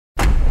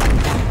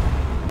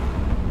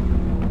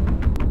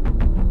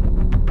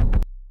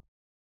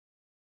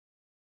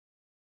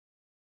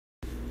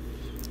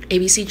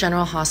ABC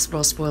General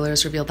Hospital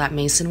spoilers reveal that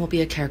Mason will be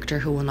a character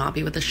who will not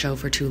be with the show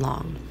for too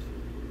long.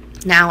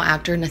 Now,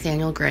 actor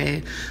Nathaniel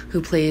Gray,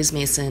 who plays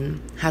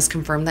Mason, has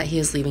confirmed that he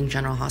is leaving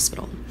General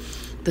Hospital.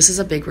 This is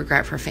a big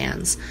regret for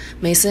fans.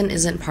 Mason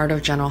isn't part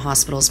of General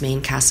Hospital's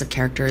main cast of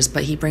characters,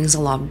 but he brings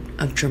a lot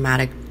of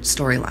dramatic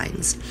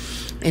storylines.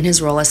 In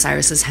his role as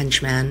Cyrus's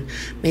henchman,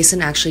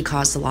 Mason actually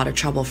caused a lot of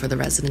trouble for the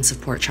residents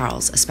of Port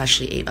Charles,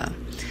 especially Ava.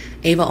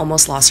 Ava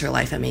almost lost her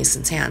life at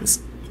Mason's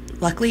hands.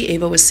 Luckily,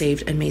 Ava was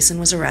saved and Mason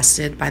was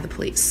arrested by the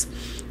police.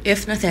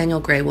 If Nathaniel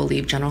Gray will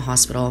leave General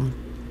Hospital,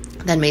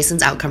 then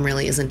Mason's outcome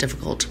really isn't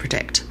difficult to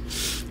predict.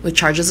 With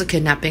charges of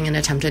kidnapping and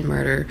attempted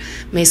murder,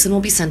 Mason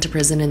will be sent to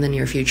prison in the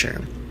near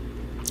future.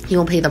 He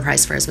will pay the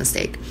price for his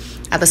mistake.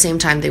 At the same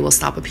time, they will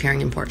stop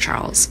appearing in Port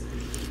Charles.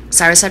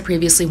 Cyrus had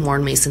previously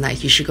warned Mason that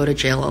he should go to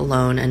jail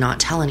alone and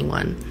not tell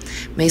anyone.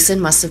 Mason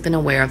must have been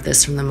aware of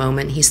this from the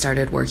moment he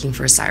started working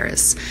for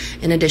Cyrus.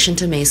 In addition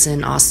to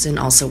Mason, Austin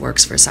also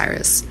works for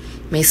Cyrus.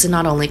 Mason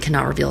not only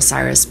cannot reveal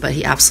Cyrus, but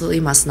he absolutely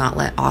must not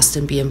let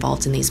Austin be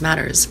involved in these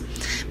matters.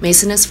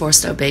 Mason is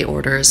forced to obey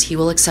orders. He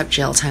will accept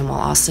jail time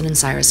while Austin and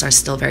Cyrus are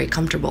still very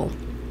comfortable.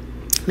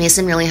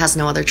 Mason really has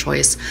no other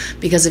choice,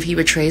 because if he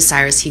betrays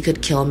Cyrus, he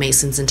could kill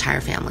Mason's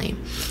entire family.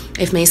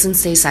 If Mason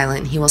stays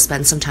silent, he will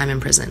spend some time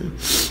in prison.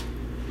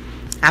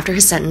 After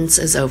his sentence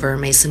is over,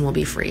 Mason will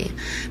be free.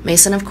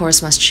 Mason, of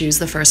course, must choose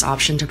the first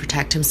option to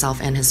protect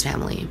himself and his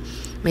family.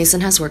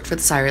 Mason has worked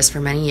with Cyrus for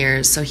many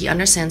years, so he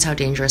understands how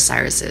dangerous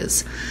Cyrus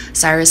is.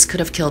 Cyrus could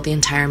have killed the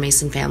entire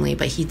Mason family,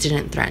 but he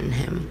didn't threaten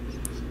him.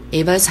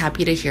 Ava is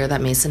happy to hear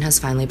that Mason has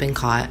finally been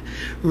caught.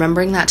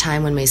 Remembering that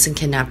time when Mason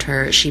kidnapped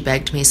her, she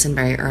begged Mason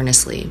very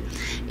earnestly.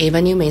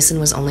 Ava knew Mason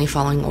was only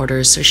following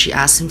orders, so she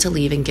asked him to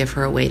leave and give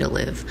her a way to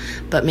live.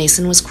 But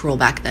Mason was cruel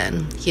back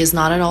then. He is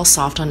not at all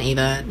soft on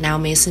Ava. Now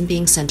Mason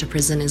being sent to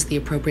prison is the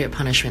appropriate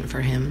punishment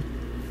for him.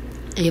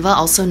 Ava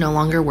also no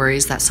longer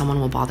worries that someone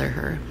will bother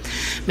her.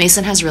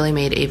 Mason has really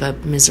made Ava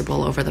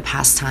miserable over the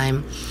past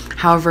time.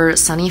 However,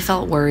 Sunny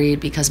felt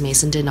worried because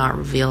Mason did not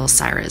reveal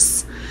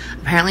Cyrus.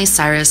 Apparently,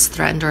 Cyrus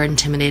threatened or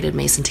intimidated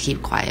Mason to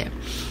keep quiet.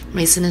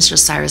 Mason is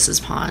just Cyrus's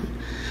pawn.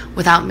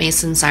 Without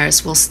Mason,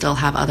 Cyrus will still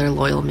have other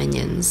loyal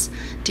minions.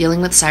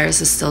 Dealing with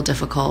Cyrus is still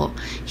difficult.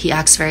 He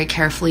acts very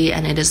carefully,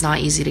 and it is not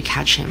easy to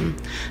catch him.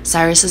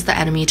 Cyrus is the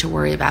enemy to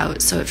worry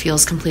about, so it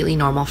feels completely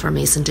normal for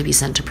Mason to be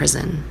sent to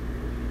prison.